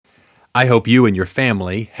I hope you and your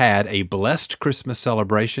family had a blessed Christmas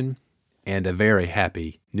celebration and a very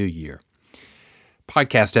happy New Year.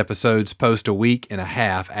 Podcast episodes post a week and a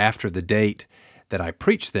half after the date that I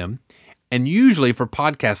preach them, and usually for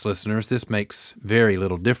podcast listeners, this makes very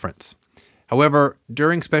little difference. However,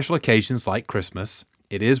 during special occasions like Christmas,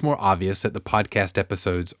 it is more obvious that the podcast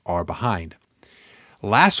episodes are behind.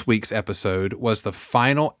 Last week's episode was the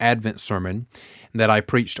final Advent sermon that I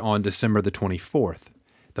preached on December the 24th.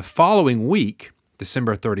 The following week,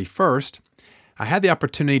 December 31st, I had the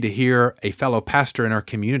opportunity to hear a fellow pastor in our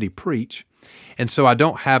community preach, and so I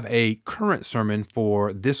don't have a current sermon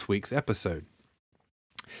for this week's episode.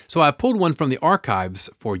 So I pulled one from the archives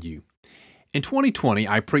for you. In 2020,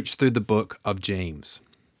 I preached through the book of James.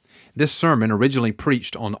 This sermon, originally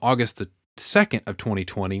preached on August the 2nd of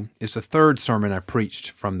 2020, is the third sermon I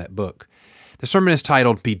preached from that book. The sermon is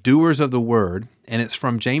titled, Be Doers of the Word, and it's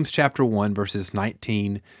from James chapter 1, verses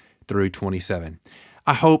 19 through 27.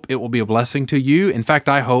 I hope it will be a blessing to you. In fact,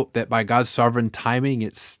 I hope that by God's sovereign timing,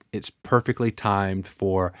 it's perfectly timed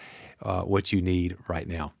for what you need right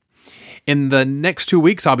now. In the next 2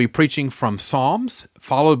 weeks, I'll be preaching from Psalms,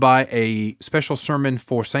 followed by a special sermon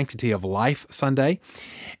for Sanctity of Life Sunday.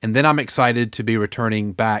 And then I'm excited to be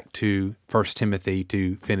returning back to 1 Timothy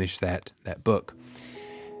to finish that book.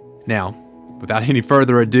 Now, without any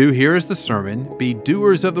further ado, here is the sermon, Be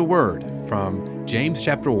Doers of the Word, from James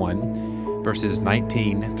chapter 1, verses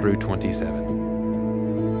 19 through 27.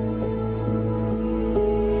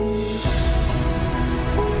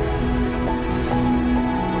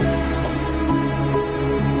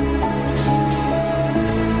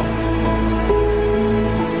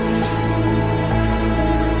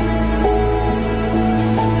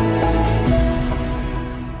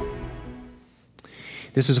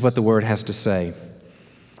 This is what the Word has to say.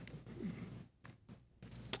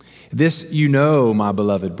 This you know, my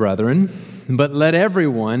beloved brethren, but let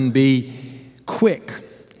everyone be quick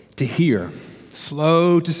to hear,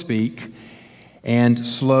 slow to speak, and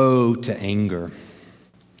slow to anger.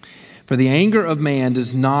 For the anger of man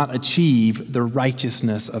does not achieve the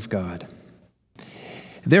righteousness of God.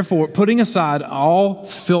 Therefore, putting aside all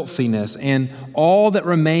filthiness and all that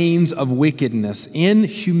remains of wickedness, in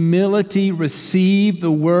humility receive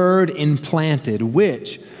the word implanted,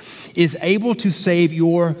 which is able to save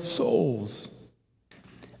your souls.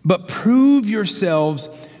 But prove yourselves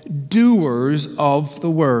doers of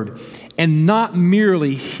the word, and not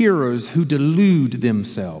merely hearers who delude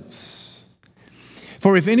themselves.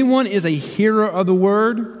 For if anyone is a hearer of the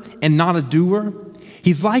word and not a doer,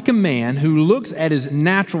 he's like a man who looks at his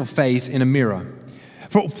natural face in a mirror.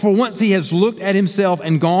 For once he has looked at himself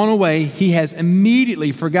and gone away, he has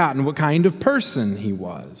immediately forgotten what kind of person he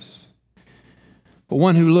was. But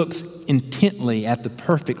one who looks intently at the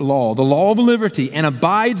perfect law, the law of liberty, and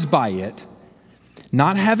abides by it,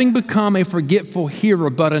 not having become a forgetful hearer,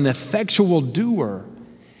 but an effectual doer,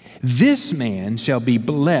 this man shall be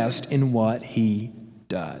blessed in what he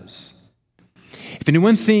does. If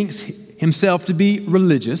anyone thinks himself to be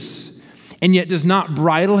religious, and yet does not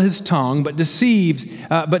bridle his tongue, but deceives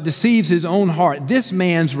his own heart, this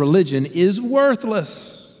man's religion is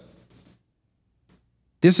worthless.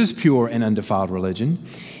 This is pure and undefiled religion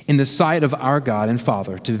in the sight of our God and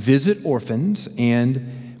Father, to visit orphans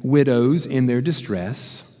and widows in their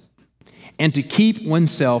distress, and to keep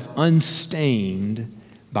oneself unstained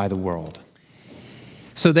by the world.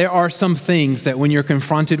 So there are some things that when you're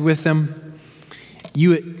confronted with them,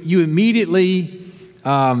 you immediately,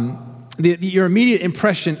 your immediate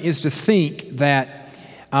impression is to think that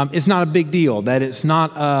it's not a big deal, that it's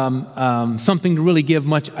not something to really give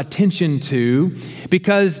much attention to,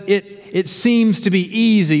 because it seems to be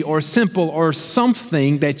easy or simple or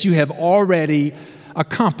something that you have already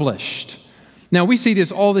accomplished. Now, we see this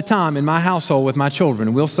all the time in my household with my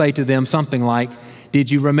children. We'll say to them something like, "Did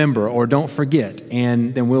you remember?" or "Don't forget,"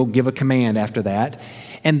 and then we'll give a command after that.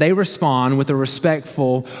 And they respond with a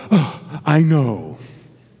respectful, "Oh, I know."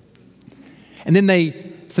 And then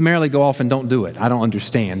they summarily go off and don't do it. I don't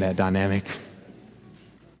understand that dynamic.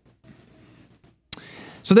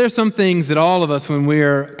 So there's some things that all of us, when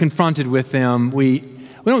we're confronted with them, we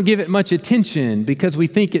don't give it much attention because we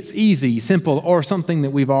think it's easy, simple, or something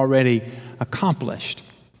that we've already accomplished.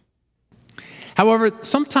 However,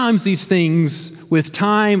 sometimes these things, with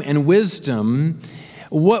time and wisdom,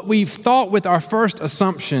 what we've thought with our first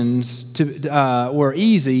assumptions were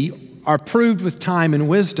easy are proved with time and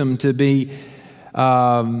wisdom to be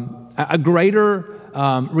a greater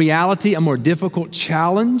reality, a more difficult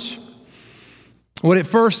challenge. What at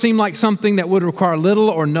first seemed like something that would require little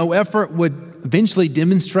or no effort would eventually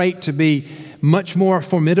demonstrate to be much more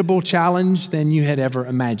formidable challenge than you had ever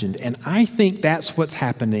imagined. And I think that's what's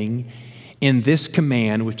happening in this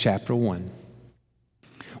command with chapter 1.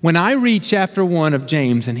 When I read chapter 1 of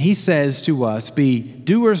James and he says to us, be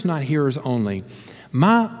doers, not hearers only,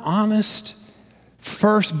 my honest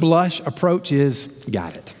first blush approach is,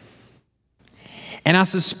 got it. And I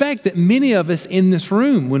suspect that many of us in this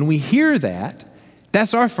room, when we hear that,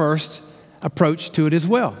 that's our first approach to it as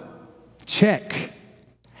well. Check.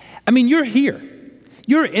 I mean, you're here.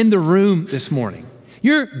 You're in the room this morning.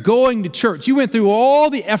 You're going to church. You went through all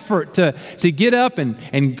the effort to get up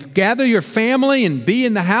and gather your family and be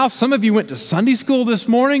in the house. Some of you went to Sunday school this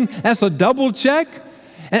morning. That's a double check.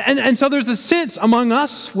 And so there's a sense among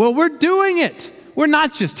us, well, we're doing it. We're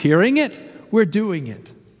not just hearing it, we're doing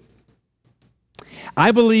it.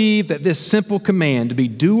 I believe that this simple command to be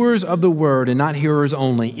doers of the word and not hearers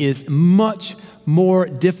only is much more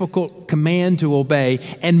difficult command to obey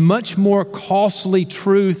and much more costly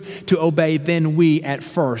truth to obey than we at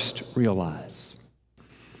first realize.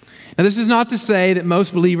 Now, this is not to say that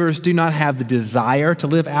most believers do not have the desire to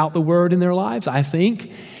live out the word in their lives. I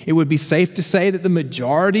think it would be safe to say that the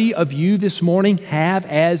majority of you this morning have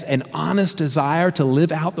as an honest desire to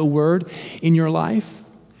live out the word in your life.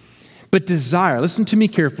 But desire, listen to me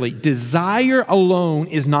carefully, desire alone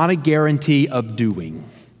is not a guarantee of doing.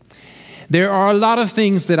 There are a lot of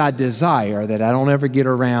things that I desire that I don't ever get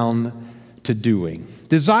around to doing.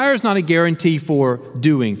 Desire is not a guarantee for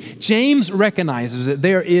doing. James recognizes that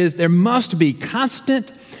there must be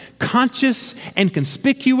constant, conscious, and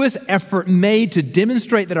conspicuous effort made to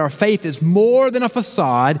demonstrate that our faith is more than a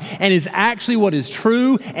facade and is actually what is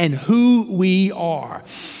true and who we are.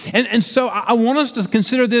 And so I want us to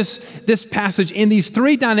consider this passage in these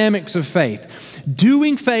three dynamics of faith: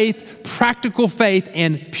 doing faith, practical faith,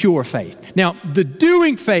 and pure faith. Now, the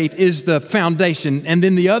doing faith is the foundation, and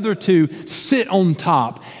then the other two sit on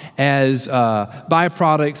top as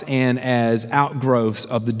byproducts and as outgrowths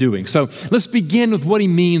of the doing. So let's begin with what he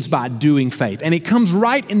means by doing faith. And it comes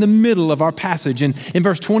right in the middle of our passage in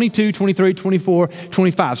verse 22, 23, 24,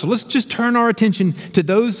 25. So let's just turn our attention to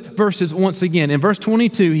those verses once again. In verse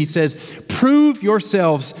 22, he says, prove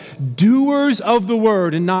yourselves doers of the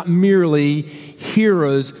word and not merely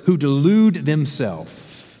hearers who delude themselves.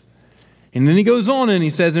 And then he goes on and he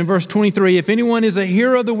says in verse 23, if anyone is a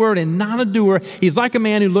hearer of the word and not a doer, he's like a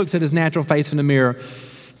man who looks at his natural face in the mirror.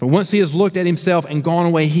 For once he has looked at himself and gone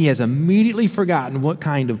away, he has immediately forgotten what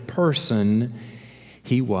kind of person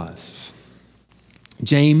he was.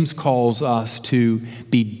 James calls us to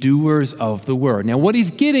be doers of the word. Now, what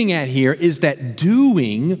he's getting at here is that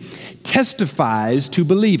doing testifies to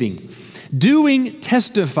believing. Doing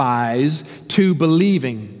testifies to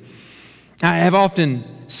believing. I have often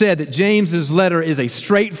said that James's letter is a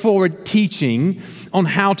straightforward teaching on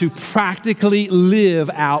how to practically live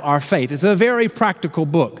out our faith. It's a very practical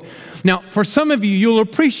book. Now, for some of you, you'll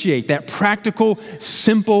appreciate that practical,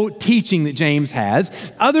 simple teaching that James has.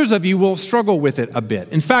 Others of you will struggle with it a bit.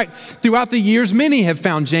 In fact, throughout the years, many have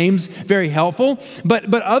found James very helpful, but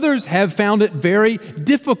others have found it very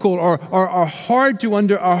difficult or hard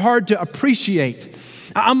to appreciate.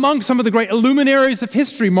 Among some of the great luminaries of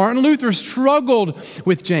history, Martin Luther struggled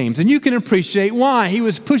with James, and you can appreciate why. He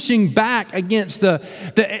was pushing back against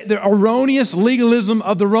the erroneous legalism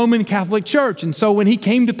of the Roman Catholic Church. And so when he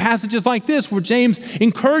came to passages like this, where James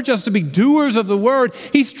encouraged us to be doers of the word,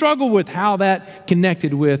 he struggled with how that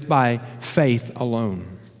connected with by faith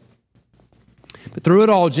alone. But through it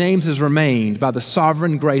all, James has remained, by the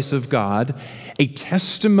sovereign grace of God, a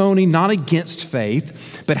testimony not against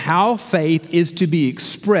faith, but how faith is to be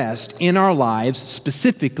expressed in our lives,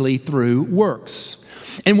 specifically through works.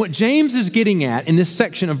 And what James is getting at in this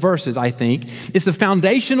section of verses, I think, is the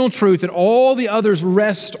foundational truth that all the others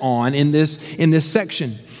rest on in this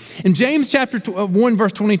section. In James chapter 1,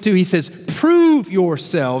 verse 22, he says, prove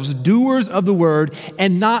yourselves doers of the word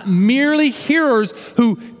and not merely hearers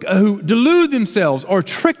who delude themselves or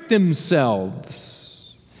trick themselves.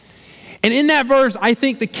 And in that verse, I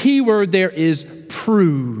think the key word there is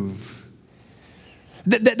prove.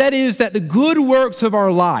 That is that the good works of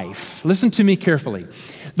our life, listen to me carefully,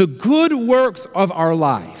 the good works of our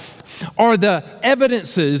life are the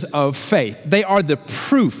evidences of faith. They are the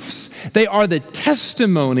proofs. They are the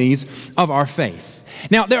testimonies of our faith.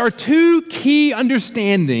 Now, there are two key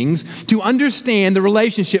understandings to understand the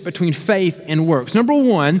relationship between faith and works. Number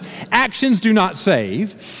one, actions do not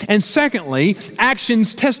save. And secondly,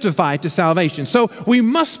 actions testify to salvation. So we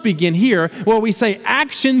must begin here where we say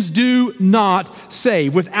actions do not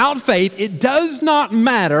save. Without faith, it does not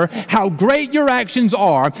matter how great your actions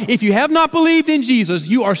are. If you have not believed in Jesus,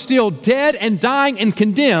 you are still dead and dying and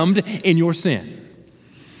condemned in your sin.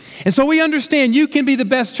 And so we understand you can be the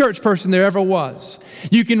best church person there ever was.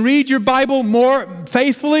 You can read your Bible more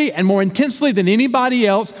faithfully and more intensely than anybody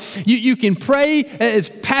else. You can pray as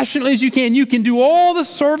passionately as you can. You can do all the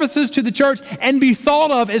services to the church and be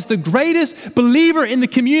thought of as the greatest believer in the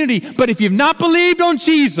community. But if you've not believed on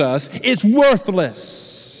Jesus, it's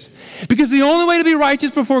worthless. Because the only way to be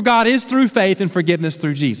righteous before God is through faith and forgiveness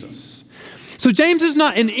through Jesus. So James is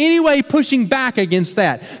not in any way pushing back against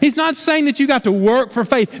that. He's not saying that you got to work for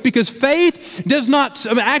faith, because faith does not,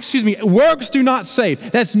 works do not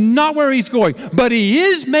save. That's not where he's going. But he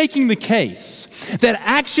is making the case that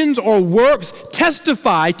actions or works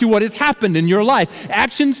testify to what has happened in your life.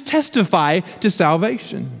 Actions testify to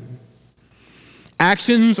salvation.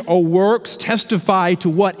 Actions or works testify to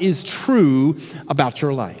what is true about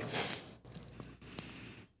your life.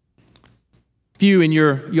 If you in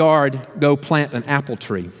your yard go plant an apple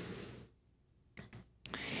tree,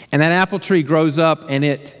 and that apple tree grows up and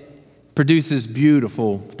it produces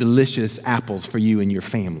beautiful, delicious apples for you and your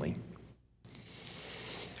family,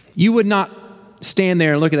 you would not stand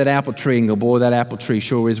there and look at that apple tree and go, boy, that apple tree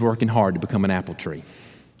sure is working hard to become an apple tree.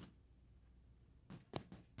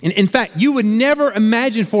 In fact, you would never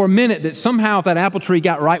imagine for a minute that somehow if that apple tree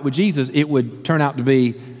got right with Jesus, it would turn out to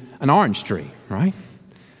be an orange tree, right?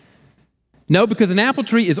 No, because an apple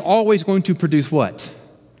tree is always going to produce what?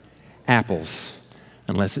 Apples,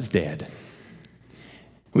 unless it's dead.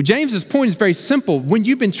 Well, James's point is very simple. When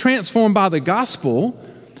you've been transformed by the gospel,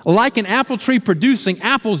 like an apple tree producing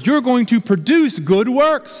apples, you're going to produce good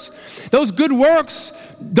works. Those good works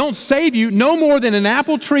don't save you no more than an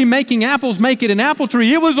apple tree making apples make it an apple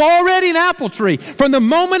tree. It was already an apple tree. From the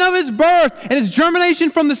moment of its birth and its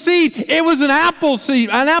germination from the seed, it was an apple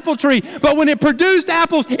tree. But when it produced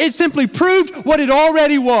apples, it simply proved what it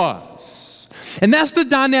already was. And that's the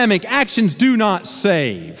dynamic. Actions do not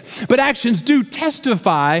save, but actions do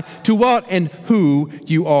testify to what and who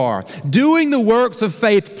you are. Doing the works of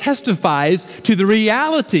faith testifies to the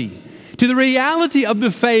reality of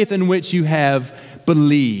the faith in which you have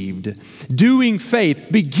believed. Doing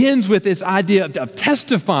faith begins with this idea of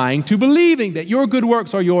testifying to believing, that your good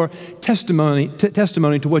works are your testimony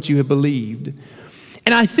to what you have believed.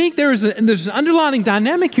 And I think there's an underlying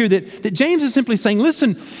dynamic here that James is simply saying,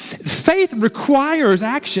 listen, faith requires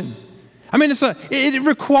action. I mean, it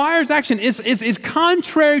requires action. It's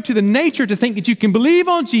contrary to the nature to think that you can believe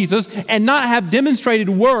on Jesus and not have demonstrated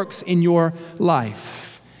works in your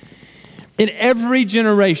life. In every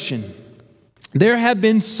generation, there have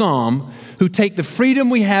been some who take the freedom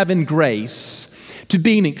we have in grace to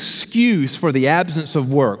be an excuse for the absence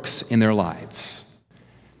of works in their lives.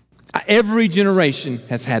 Every generation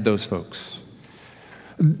has had those folks.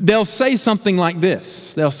 They'll say something like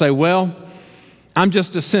this. They'll say, well, I'm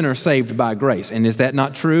just a sinner saved by grace. And is that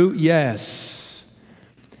not true? Yes.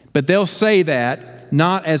 But they'll say that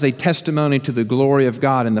not as a testimony to the glory of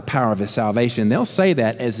God and the power of His salvation. They'll say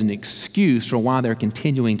that as an excuse for why they're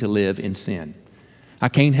continuing to live in sin. I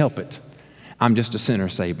can't help it. I'm just a sinner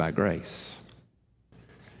saved by grace.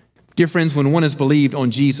 Dear friends, when one has believed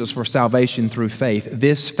on Jesus for salvation through faith,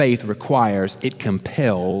 this faith requires, it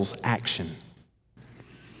compels action.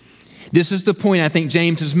 This is the point I think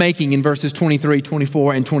James is making in verses 23,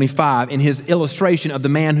 24, and 25 in his illustration of the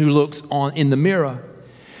man who looks on in the mirror.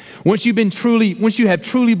 Once you have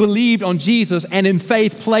truly believed on Jesus and in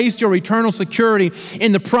faith placed your eternal security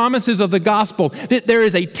in the promises of the gospel, that there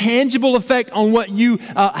is a tangible effect on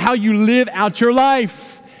how you live out your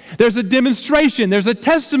life. There's a demonstration, there's a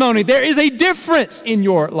testimony, there is a difference in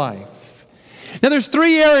your life. Now, there's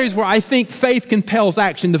three areas where I think faith compels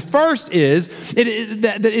action. The first is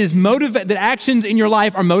that actions in your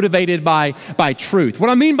life are motivated by truth. What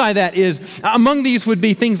I mean by that is, among these would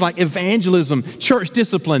be things like evangelism, church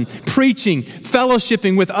discipline, preaching,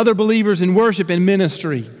 fellowshipping with other believers in worship and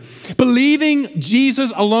ministry. Believing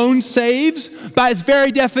Jesus alone saves, by its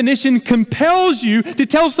very definition, compels you to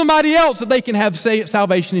tell somebody else that they can have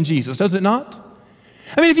salvation in Jesus, does it not?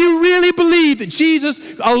 I mean, if you really believe that Jesus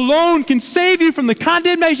alone can save you from the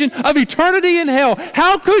condemnation of eternity in hell,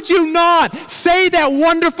 how could you not say that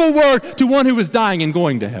wonderful word to one who is dying and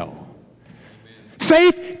going to hell? Amen.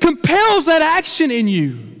 Faith compels that action in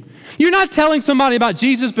you. You're not telling somebody about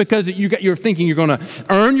Jesus because you're thinking you're going to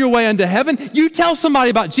earn your way into heaven. You tell somebody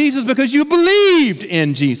about Jesus because you believed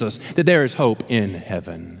in Jesus, that there is hope in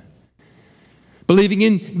heaven.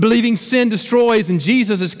 Believing sin destroys and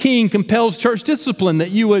Jesus is king compels church discipline,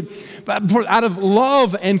 that you would, out of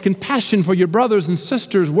love and compassion for your brothers and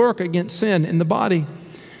sisters, work against sin in the body.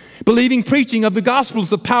 Believing preaching of the gospel is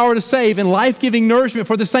the power to save and life-giving nourishment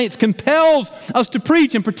for the saints compels us to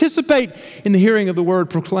preach and participate in the hearing of the word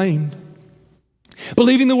proclaimed.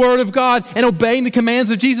 Believing the word of God and obeying the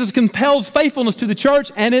commands of Jesus compels faithfulness to the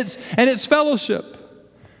church and its fellowship.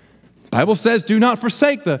 The Bible says, do not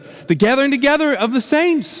forsake the gathering together of the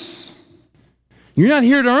saints. You're not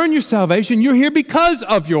here to earn your salvation. You're here because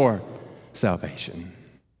of your salvation.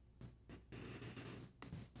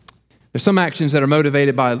 There's some actions that are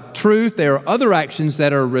motivated by truth. There are other actions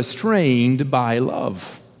that are restrained by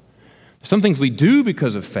love. There's some things we do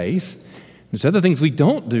because of faith. There's other things we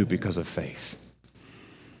don't do because of faith.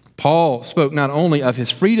 Paul spoke not only of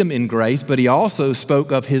his freedom in grace, but he also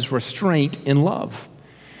spoke of his restraint in love.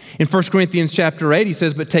 In 1 Corinthians chapter 8, he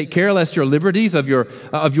says, but take care lest your liberties of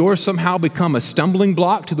yours somehow become a stumbling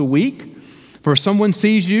block to the weak. For if someone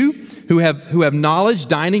sees you who have knowledge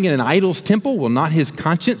dining in an idol's temple, will not his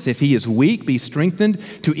conscience, if he is weak, be strengthened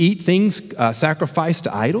to eat things sacrificed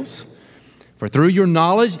to idols? For through your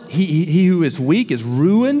knowledge, he who is weak is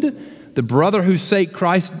ruined, the brother for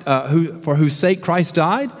whose sake Christ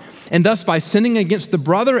died. And thus by sinning against the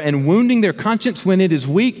brother and wounding their conscience when it is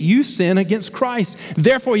weak, you sin against Christ.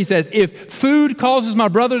 Therefore, he says, if food causes my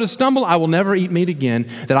brother to stumble, I will never eat meat again,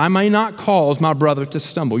 that I may not cause my brother to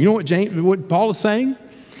stumble. You know what Paul is saying?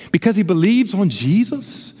 Because he believes on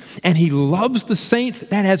Jesus and he loves the saints,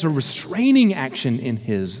 that has a restraining action in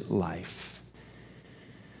his life.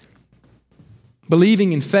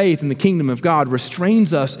 Believing in faith in the kingdom of God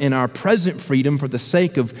restrains us in our present freedom for the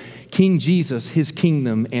sake of King Jesus, his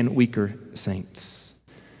kingdom, and weaker saints.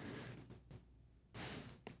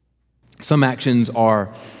 Some actions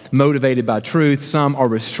are motivated by truth, some are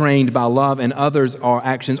restrained by love, and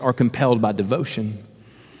actions are compelled by devotion.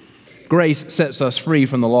 Grace sets us free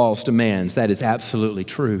from the law's demands. That is absolutely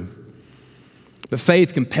true. But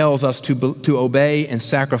faith compels us to obey and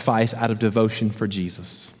sacrifice out of devotion for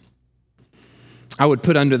Jesus. I would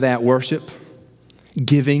put under that worship,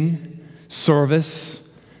 giving, service,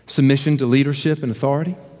 submission to leadership and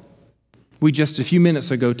authority. We just a few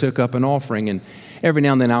minutes ago took up an offering, and every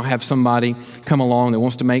now and then I'll have somebody come along that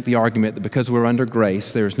wants to make the argument that because we're under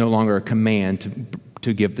grace, there's no longer a command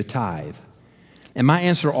to give the tithe. And my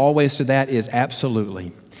answer always to that is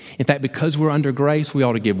absolutely. In fact, because we're under grace, we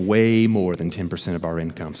ought to give way more than 10% of our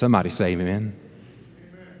income. Somebody say amen.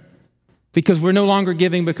 Because we're no longer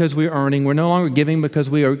giving because we're earning. We're no longer giving because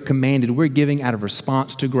we are commanded. We're giving out of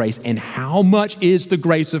response to grace. And how much is the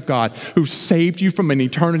grace of God who saved you from an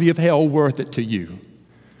eternity of hell worth it to you?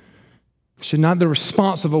 Should not the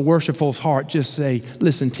response of a worshipful heart just say,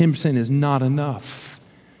 listen, 10% is not enough.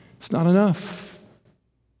 It's not enough.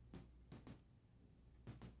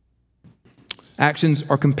 Actions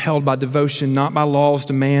are compelled by devotion, not by law's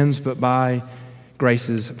demands, but by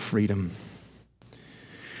grace's freedom.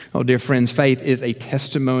 Oh, dear friends, faith is a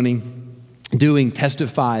testimony. Doing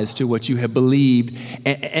testifies to what you have believed.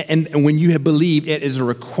 And when you have believed,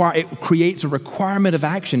 it creates a requirement of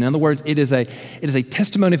action. In other words, it is a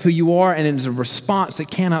testimony of who you are, and it is a response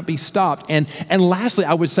that cannot be stopped. And lastly,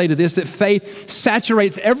 I would say to this, that faith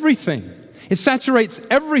saturates everything. It saturates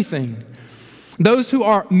everything. Those who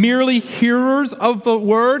are merely hearers of the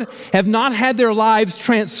word have not had their lives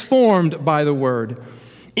transformed by the word.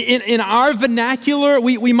 In our vernacular,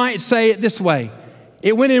 we might say it this way.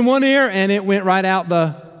 It went in one ear and it went right out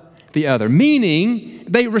the other. Meaning,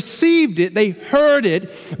 they received it, they heard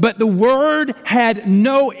it, but the word had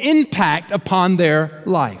no impact upon their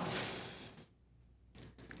life.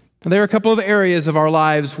 There are a couple of areas of our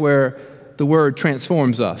lives where the word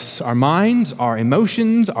transforms us. Our minds, our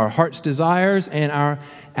emotions, our heart's desires, and our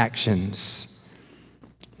actions.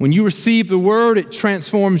 When you receive the word, it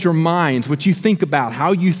transforms your minds, what you think about,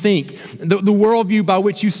 how you think, the worldview by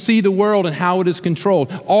which you see the world and how it is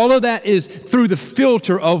controlled. All of that is through the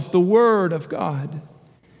filter of the word of God.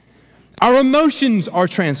 Our emotions are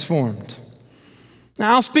transformed.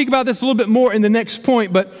 Now, I'll speak about this a little bit more in the next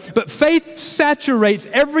point, but faith saturates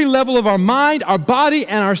every level of our mind, our body,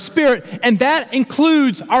 and our spirit, and that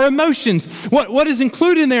includes our emotions. What is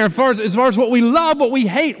included in there as far as what we love, what we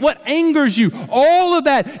hate, what angers you, all of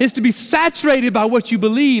that is to be saturated by what you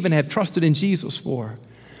believe and have trusted in Jesus for.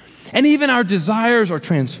 And even our desires are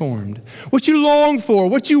transformed. What you long for,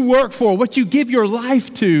 what you work for, what you give your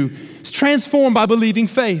life to is transformed by believing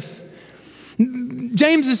faith.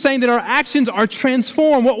 James is saying that our actions are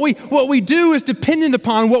transformed. What we do is dependent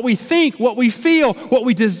upon what we think, what we feel, what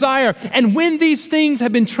we desire. And when these things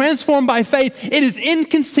have been transformed by faith, it is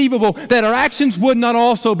inconceivable that our actions would not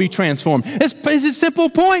also be transformed. It's a simple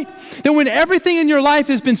point that when everything in your life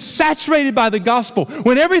has been saturated by the gospel,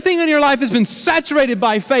 when everything in your life has been saturated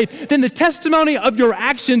by faith, then the testimony of your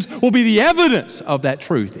actions will be the evidence of that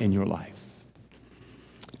truth in your life.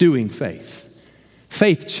 Doing faith.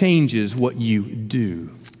 Faith changes what you do.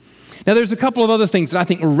 Now, there's a couple of other things that I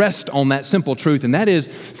think rest on that simple truth, and that is,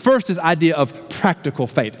 first, this idea of practical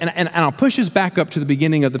faith. And I'll push us back up to the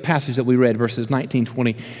beginning of the passage that we read, verses 19,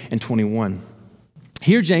 20, and 21.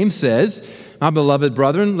 Here, James says, my beloved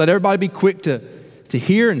brethren, let everybody be quick to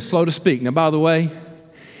hear and slow to speak. Now, by the way,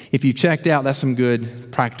 if you checked out, that's some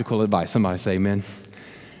good practical advice. Somebody say amen.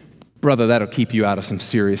 Brother, that'll keep you out of some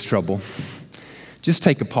serious trouble. Just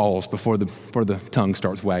take a pause before the tongue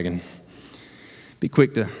starts wagging. Be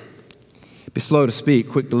slow to speak,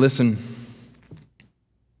 quick to listen,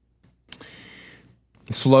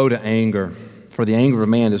 slow to anger. For the anger of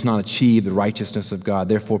man does not achieve the righteousness of God.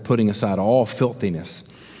 Therefore, putting aside all filthiness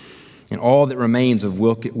and all that remains of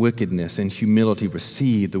wickedness and humility,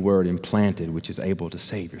 receive the word implanted, which is able to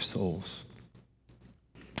save your souls.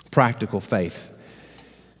 Practical faith.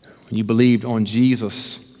 When you believed on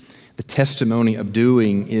Jesus, the testimony of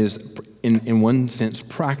doing is, in one sense,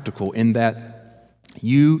 practical in that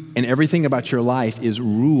you and everything about your life is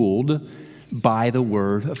ruled by the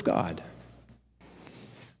Word of God.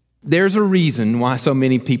 There's a reason why so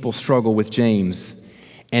many people struggle with James,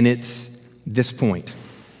 and it's this point.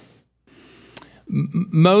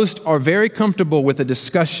 Most are very comfortable with the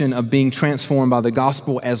discussion of being transformed by the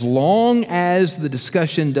gospel as long as the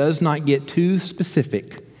discussion does not get too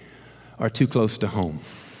specific or too close to home.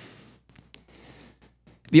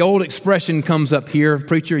 The old expression comes up here,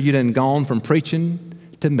 preacher, you done gone from preaching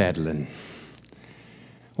to meddling.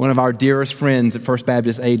 One of our dearest friends at First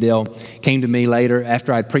Baptist Adel came to me later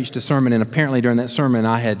after I'd preached a sermon, and apparently during that sermon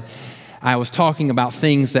I was talking about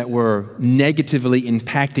things that were negatively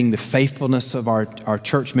impacting the faithfulness of our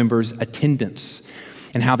church members' attendance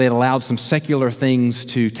and how they had allowed some secular things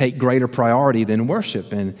to take greater priority than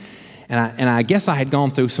worship. And I guess I had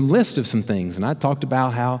gone through some list of some things, and I talked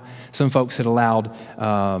about how some folks had allowed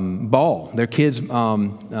their kids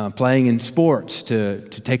playing in sports to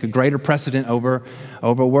take a greater precedent over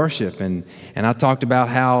worship. And I talked about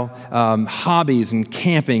how hobbies and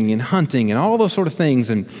camping and hunting and all those sort of things.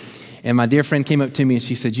 And my dear friend came up to me and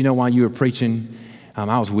she said, you know, while you were preaching,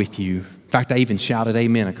 I was with you. In fact, I even shouted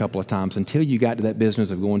amen a couple of times until you got to that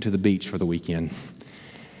business of going to the beach for the weekend.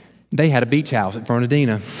 They had a beach house at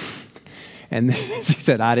Fernandina. And she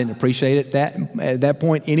said, I didn't appreciate it at that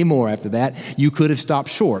point anymore after that. You could have stopped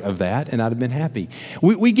short of that, and I'd have been happy.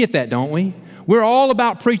 We get that, don't we? We're all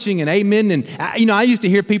about preaching and amen. And, I used to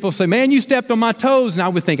hear people say, man, you stepped on my toes. And I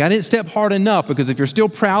would think, I didn't step hard enough, because if you're still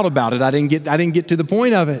proud about it, I didn't get to the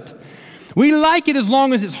point of it. We like it as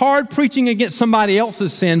long as it's hard preaching against somebody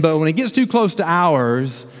else's sin, but when it gets too close to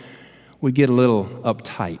ours, we get a little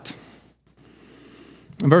uptight.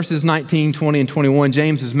 In verses 19, 20, and 21,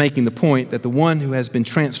 James is making the point that the one who has been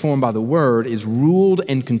transformed by the Word is ruled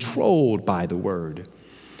and controlled by the Word.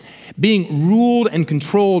 Being ruled and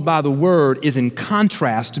controlled by the Word is in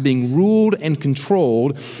contrast to being ruled and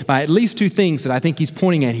controlled by at least two things that I think he's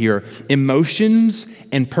pointing at here: emotions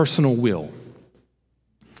and personal will.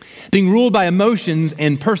 Being ruled by emotions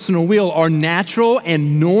and personal will are natural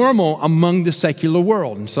and normal among the secular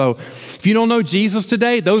world. And so if you don't know Jesus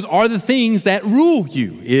today, those are the things that rule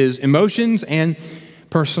you, is emotions and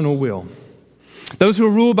personal will. Those who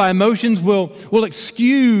are ruled by emotions will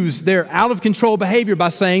excuse their out-of-control behavior by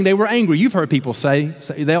saying they were angry. You've heard people say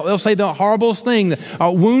they'll say the horriblest thing, the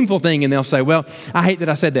woundful thing, and they'll say, well, I hate that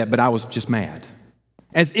I said that, but I was just mad.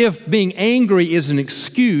 As if being angry is an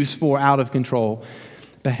excuse for out-of-control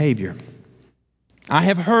behavior. I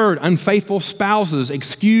have heard unfaithful spouses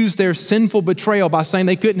excuse their sinful betrayal by saying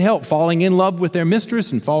they couldn't help falling in love with their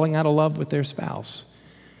mistress and falling out of love with their spouse.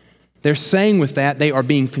 They're saying with that they are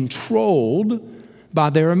being controlled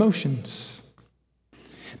by their emotions.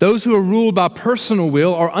 Those who are ruled by personal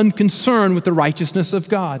will are unconcerned with the righteousness of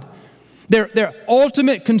God. Their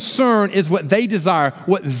ultimate concern is what they desire,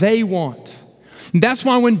 what they want. And that's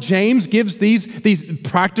why when James gives these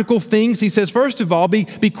practical things, he says, first of all, be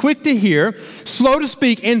quick to hear, slow to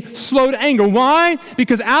speak, and slow to anger. Why?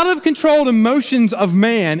 Because out of controlled emotions of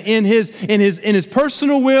man in his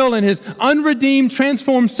personal will and his unredeemed,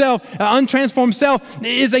 untransformed self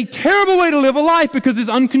is a terrible way to live a life, because it's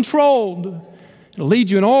uncontrolled. It'll lead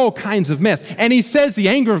you in all kinds of mess. And he says the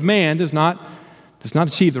anger of man does not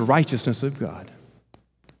achieve the righteousness of God.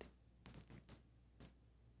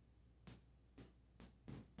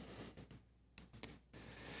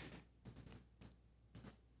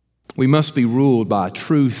 We must be ruled by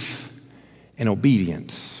truth and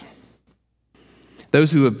obedience.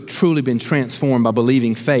 Those who have truly been transformed by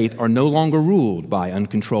believing faith are no longer ruled by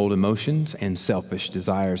uncontrolled emotions and selfish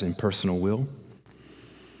desires and personal will.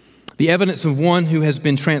 The evidence of one who has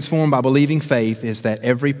been transformed by believing faith is that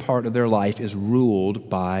every part of their life is ruled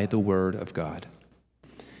by the Word of God.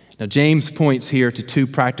 Now, James points here to two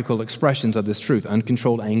practical expressions of this truth: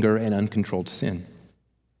 uncontrolled anger and uncontrolled sin.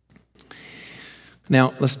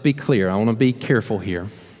 Now, let's be clear. I want to be careful here.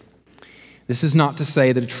 This is not to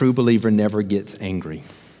say that a true believer never gets angry.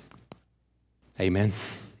 Amen.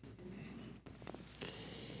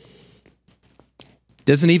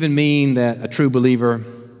 Doesn't even mean that a true believer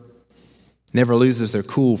never loses their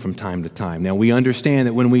cool from time to time. Now, we understand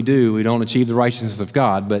that when we do, we don't achieve the righteousness of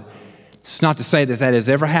God, but it's not to say that that has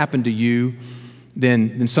ever happened to you,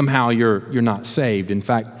 then somehow you're not saved. In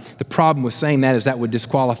fact, the problem with saying that is that would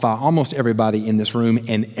disqualify almost everybody in this room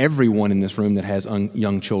and everyone in this room that has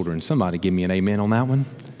young children. Somebody give me an amen on that one.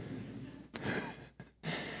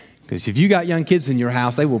 Because if you got young kids in your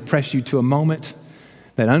house, they will press you to a moment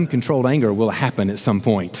that uncontrolled anger will happen at some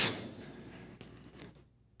point.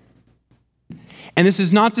 And this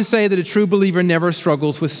is not to say that a true believer never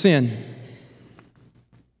struggles with sin.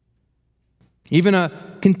 Even a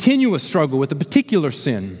continuous struggle with a particular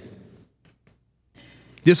sin.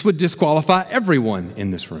 This would disqualify everyone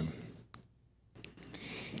in this room.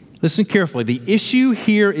 Listen carefully. The issue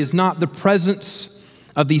here is not the presence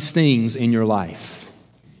of these things in your life,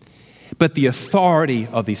 but the authority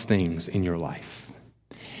of these things in your life.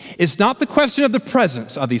 It's not the question of the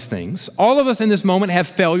presence of these things. All of us in this moment have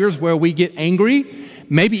failures where we get angry,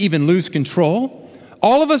 maybe even lose control.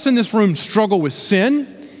 All of us in this room struggle with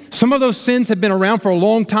sin. Some of those sins have been around for a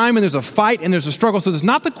long time, and there's a fight and there's a struggle. So it's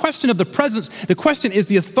not the question of the presence. The question is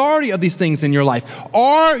the authority of these things in your life.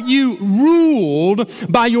 Are you ruled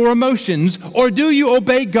by your emotions, or do you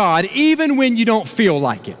obey God even when you don't feel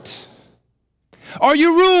like it? Are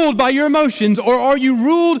you ruled by your emotions, or are you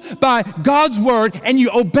ruled by God's word and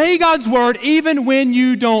you obey God's word even when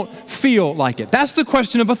you don't feel like it? That's the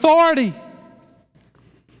question of authority.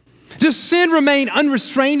 Does sin remain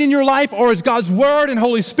unrestrained in your life, or is God's word and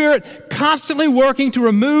Holy Spirit constantly working to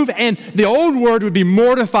remove, and the old word would be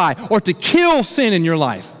mortify or to kill sin in your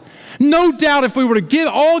life? No doubt if we were to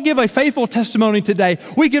all give a faithful testimony today,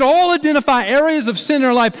 we could all identify areas of sin in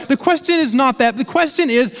our life. The question is not that. The question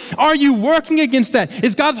is, are you working against that?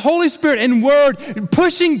 Is God's Holy Spirit and word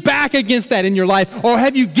pushing back against that in your life? Or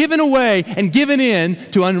have you given away and given in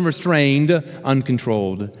to unrestrained,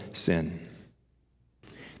 uncontrolled sin?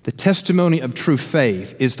 The testimony of true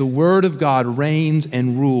faith is the Word of God reigns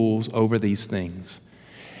and rules over these things.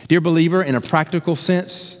 Dear believer, in a practical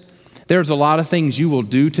sense, there's a lot of things you will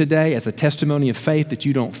do today as a testimony of faith that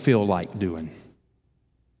you don't feel like doing.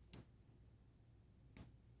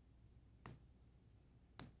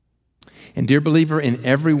 And dear believer, in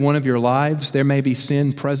every one of your lives, there may be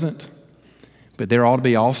sin present, but there ought to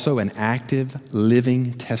be also an active,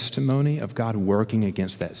 living testimony of God working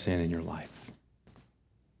against that sin in your life.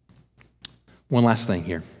 One last thing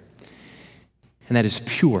here, and that is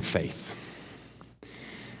pure faith.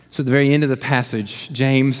 So at the very end of the passage,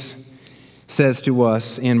 James says to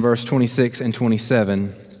us in verse 26 and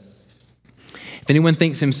 27, if anyone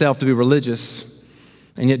thinks himself to be religious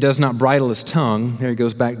and yet does not bridle his tongue, there he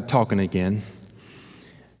goes back to talking again,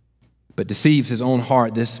 but deceives his own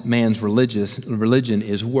heart, this man's religion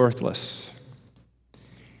is worthless.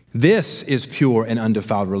 This is pure and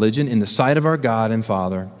undefiled religion in the sight of our God and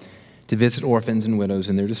Father, to visit orphans and widows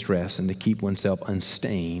in their distress and to keep oneself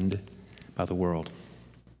unstained by the world.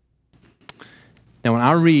 Now, when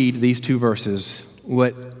I read these two verses,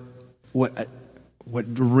 what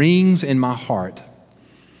rings in my heart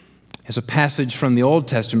is a passage from the Old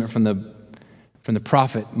Testament from the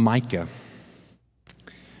prophet Micah,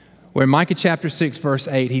 where in Micah chapter 6, verse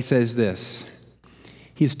 8, he says this: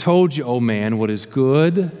 He has told you, O man, what is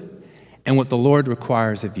good and what the Lord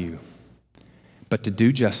requires of you, but to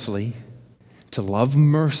do justly, to love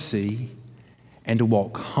mercy, and to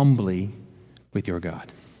walk humbly with your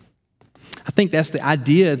God. I think that's the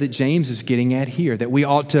idea that James is getting at here, that we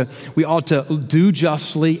ought to do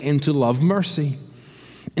justly and to love mercy.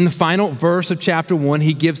 In the final verse of chapter 1,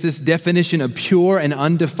 he gives this definition of pure and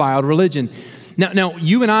undefiled religion. Now,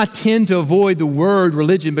 you and I tend to avoid the word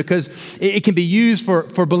religion because it can be used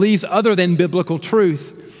for beliefs other than biblical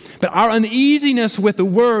truth. But our uneasiness with the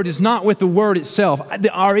word is not with the word itself.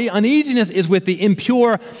 Our uneasiness is with the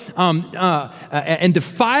impure and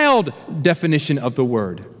defiled definition of the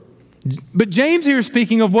word. But James here is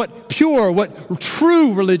speaking of what pure, what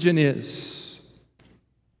true religion is.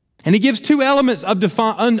 And he gives two elements of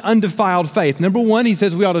undefiled faith. Number one, he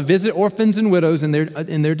says we ought to visit orphans and widows in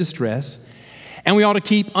their distress, and we ought to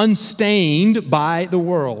keep unstained by the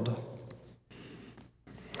world.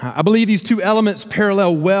 I believe these two elements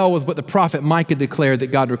parallel well with what the prophet Micah declared that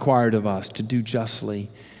God required of us: to do justly,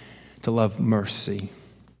 to love mercy.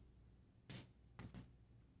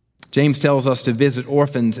 James tells us to visit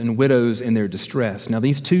orphans and widows in their distress. Now,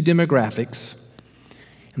 these two demographics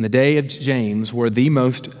in the day of James were the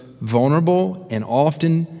most vulnerable and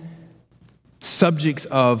often subjects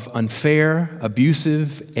of unfair,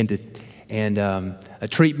 abusive, and a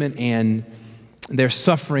treatment, and their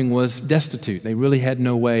suffering was destitute. They really had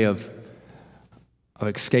no way of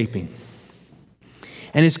escaping.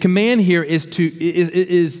 And his command here is to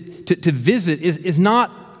visit is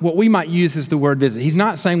not what we might use as the word visit. He's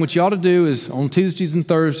not saying what you ought to do is on Tuesdays and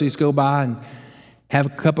Thursdays go by and have a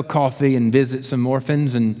cup of coffee and visit some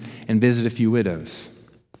orphans and visit a few widows.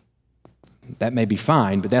 That may be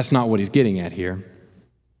fine, but that's not what he's getting at here.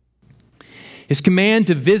 His command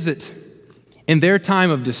to visit in their time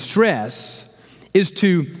of distress is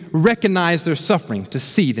to recognize their suffering, to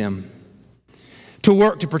see them, to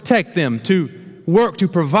work to protect them, to work to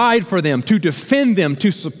provide for them, to defend them,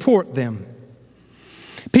 to support them.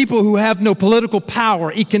 People who have no political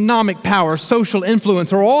power, economic power, social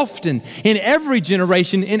influence are often, in every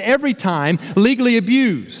generation, in every time, legally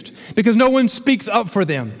abused because no one speaks up for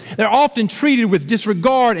them. They're often treated with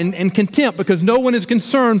disregard and contempt because no one is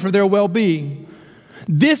concerned for their well-being.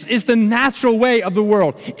 This is the natural way of the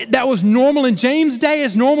world. That was normal in James' day,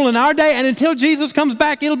 it's normal in our day, and until Jesus comes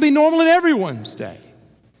back, it'll be normal in everyone's day.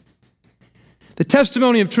 The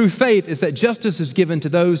testimony of true faith is that justice is given to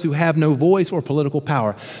those who have no voice or political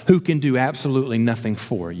power, who can do absolutely nothing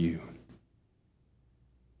for you.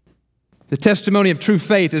 The testimony of true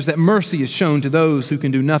faith is that mercy is shown to those who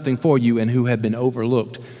can do nothing for you and who have been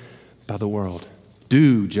overlooked by the world.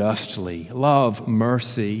 Do justly, love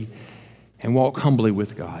mercy, and walk humbly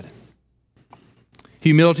with God.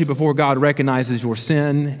 Humility before God recognizes your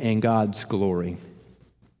sin and God's glory.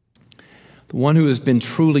 The one who has been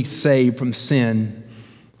truly saved from sin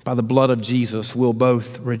by the blood of Jesus will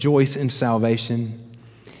both rejoice in salvation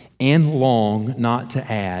and long not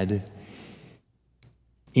to add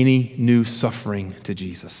any new suffering to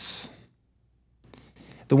Jesus.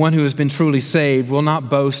 The one who has been truly saved will not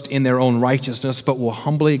boast in their own righteousness, but will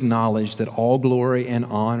humbly acknowledge that all glory and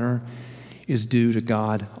honor is due to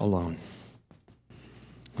God alone.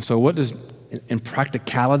 So what does, in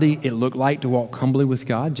practicality, it look like to walk humbly with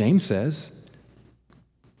God? James says,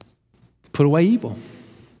 put away evil.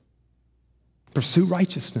 Pursue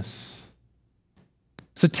righteousness.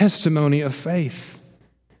 It's a testimony of faith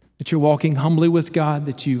that you're walking humbly with God,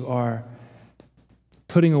 that you are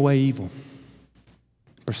putting away evil,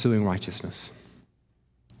 pursuing righteousness.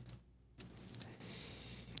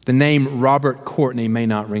 The name Robert Courtney may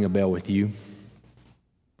not ring a bell with you.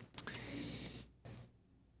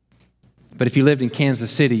 But if you lived in Kansas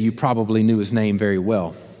City, you probably knew his name very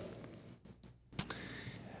well.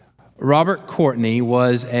 Robert Courtney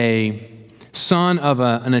was a son of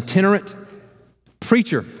an itinerant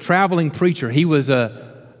preacher, traveling preacher. He was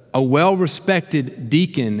a well-respected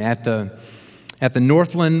deacon at the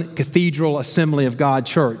Northland Cathedral Assembly of God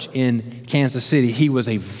Church in Kansas City. He was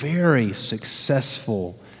a very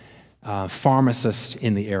successful pharmacist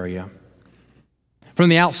in the area. From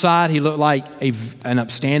the outside, he looked like an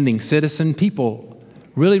upstanding citizen. People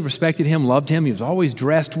really respected him, loved him. He was always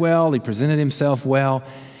dressed well. He presented himself well.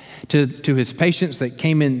 To his patients that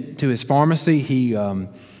came into his pharmacy,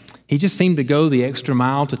 he just seemed to go the extra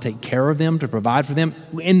mile to take care of them, to provide for them.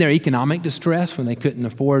 In their economic distress, when they couldn't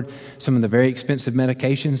afford some of the very expensive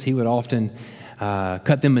medications, he would often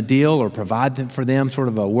cut them a deal or provide them for them, sort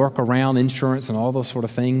of a workaround insurance and all those sort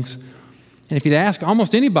of things. And if you'd ask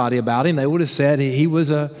almost anybody about him, they would have said he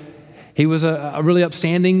was a really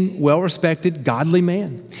upstanding, well-respected, godly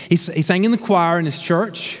man. He sang in the choir in his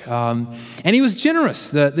church, and he was generous.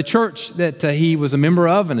 The church that he was a member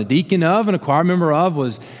of and a deacon of and a choir member of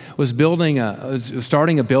was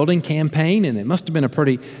starting a building campaign, and it must have been a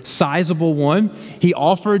pretty sizable one.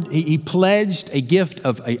 He pledged a gift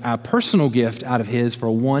of a personal gift out of his for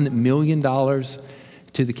 $1 million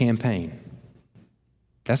to the campaign.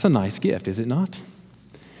 That's a nice gift, is it not?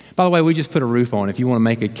 By the way, we just put a roof on. If you want to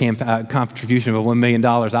make a contribution of $1 million,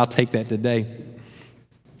 I'll take that today.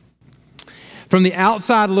 From the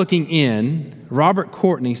outside looking in, Robert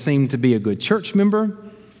Courtney seemed to be a good church member,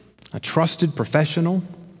 a trusted professional.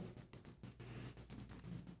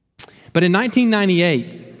 But in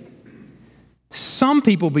 1998, some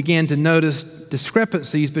people began to notice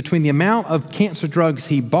discrepancies between the amount of cancer drugs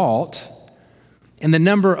he bought and the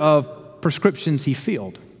number of prescriptions he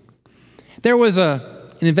filled. There was an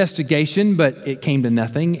investigation, but it came to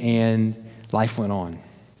nothing, and life went on.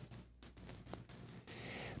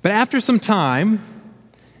 But after some time,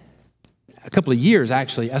 a couple of years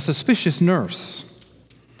actually, a suspicious nurse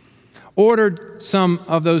ordered some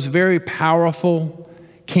of those very powerful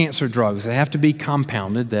cancer drugs that have to be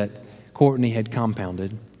compounded, that Courtney had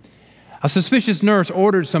compounded. A suspicious nurse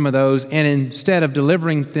ordered some of those, and instead of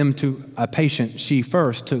delivering them to a patient, she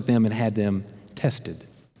first took them and had them tested.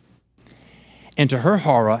 And to her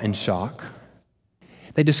horror and shock,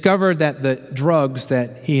 they discovered that the drugs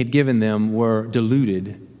that he had given them were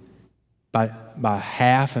diluted by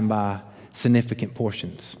half and by significant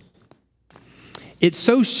portions. It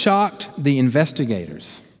so shocked the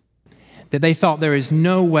investigators that they thought there is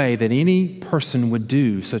no way that any person would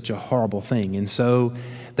do such a horrible thing. And so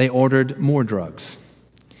they ordered more drugs.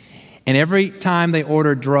 And every time they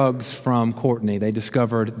ordered drugs from Courtney, they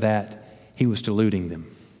discovered that he was diluting them.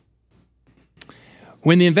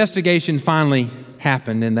 When the investigation finally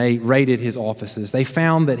happened and they raided his offices, they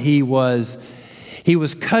found that he was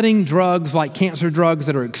cutting drugs like cancer drugs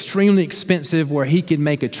that are extremely expensive, where he could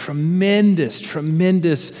make a tremendous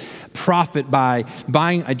profit by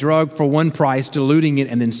buying a drug for one price, diluting it,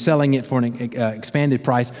 and then selling it for an expanded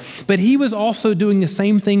price. But he was also doing the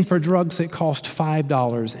same thing for drugs that cost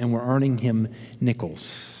 $5 and were earning him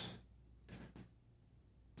nickels.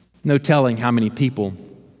 No telling how many people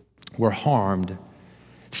were harmed,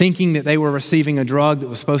 thinking that they were receiving a drug that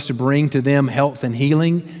was supposed to bring to them health and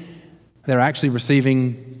healing. They're actually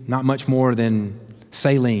receiving not much more than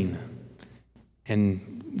saline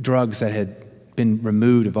and drugs that had been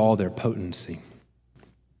removed of all their potency.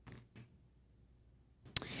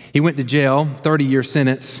 He went to jail, 30-year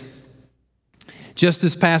sentence. Just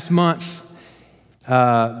this past month,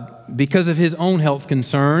 because of his own health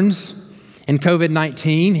concerns and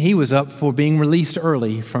COVID-19, he was up for being released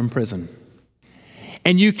early from prison.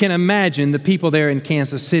 And you can imagine the people there in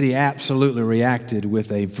Kansas City absolutely reacted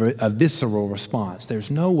with a visceral response. There's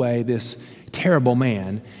no way this terrible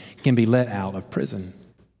man can be let out of prison.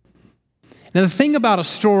 Now, the thing about a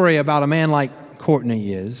story about a man like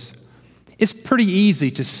Courtney is, it's pretty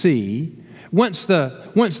easy to see once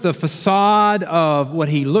the facade of what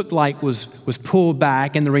he looked like was pulled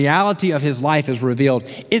back and the reality of his life is revealed.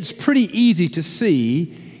 It's pretty easy to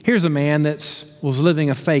see, here's a man that was living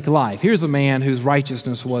a fake life. Here's a man whose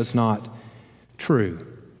righteousness was not true.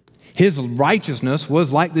 His righteousness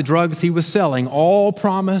was like the drugs he was selling, all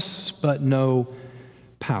promise but no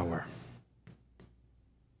power.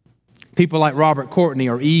 People like Robert Courtney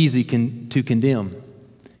are easy to condemn.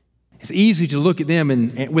 It's easy to look at them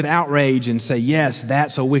and with outrage and say, yes,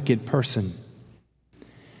 that's a wicked person.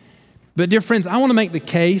 But dear friends, I want to make the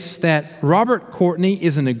case that Robert Courtney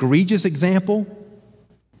is an egregious example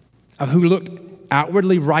of who looked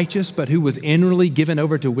outwardly righteous, but who was inwardly given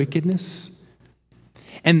over to wickedness.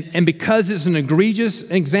 And because it's an egregious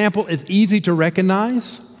example, it's easy to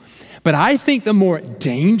recognize. But I think the more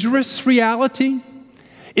dangerous reality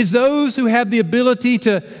is those who have the ability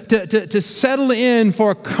to settle in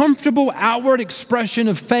for a comfortable outward expression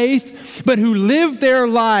of faith, but who live their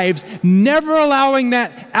lives never allowing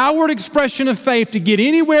that outward expression of faith to get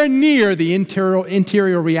anywhere near the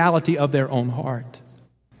interior reality of their own heart.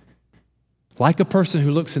 Like a person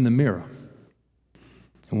who looks in the mirror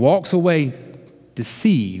and walks away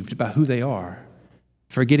deceived by who they are,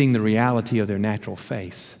 forgetting the reality of their natural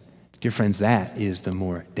face. Dear friends, that is the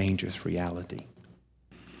more dangerous reality.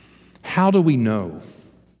 How do we know?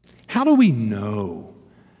 How do we know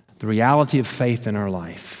the reality of faith in our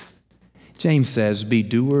life? James says, be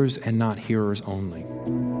doers and not hearers only.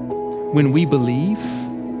 When we believe,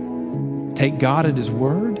 take God at His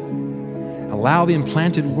word, allow the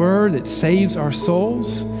implanted word that saves our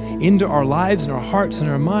souls into our lives and our hearts and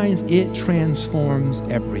our minds, it transforms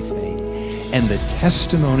everything. And the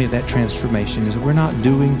testimony of that transformation is we're not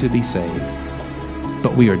doing to be saved,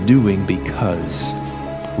 but we are doing because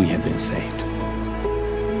we have been saved.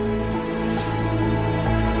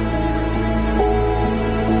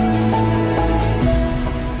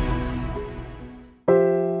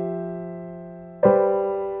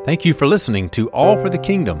 Thank you for listening to All for the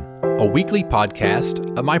Kingdom, a weekly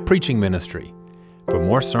podcast of my preaching ministry. For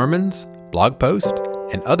more sermons, blog posts,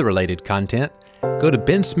 and other related content, go to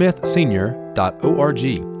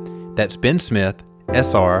bensmithsenior.org. That's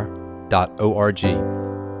bensmithsr.org.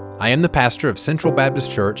 I am the pastor of Central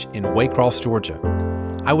Baptist Church in Waycross, Georgia.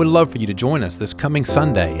 I would love for you to join us this coming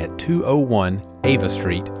Sunday at 201 Ava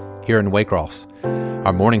Street here in Waycross.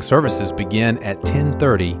 Our morning services begin at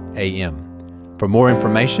 10:30 a.m. For more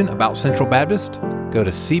information about Central Baptist, go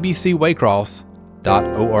to cbcwaycross.org.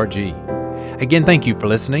 Again, thank you for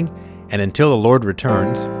listening, and until the Lord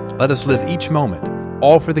returns, let us live each moment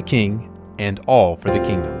all for the King and all for the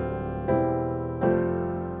kingdom.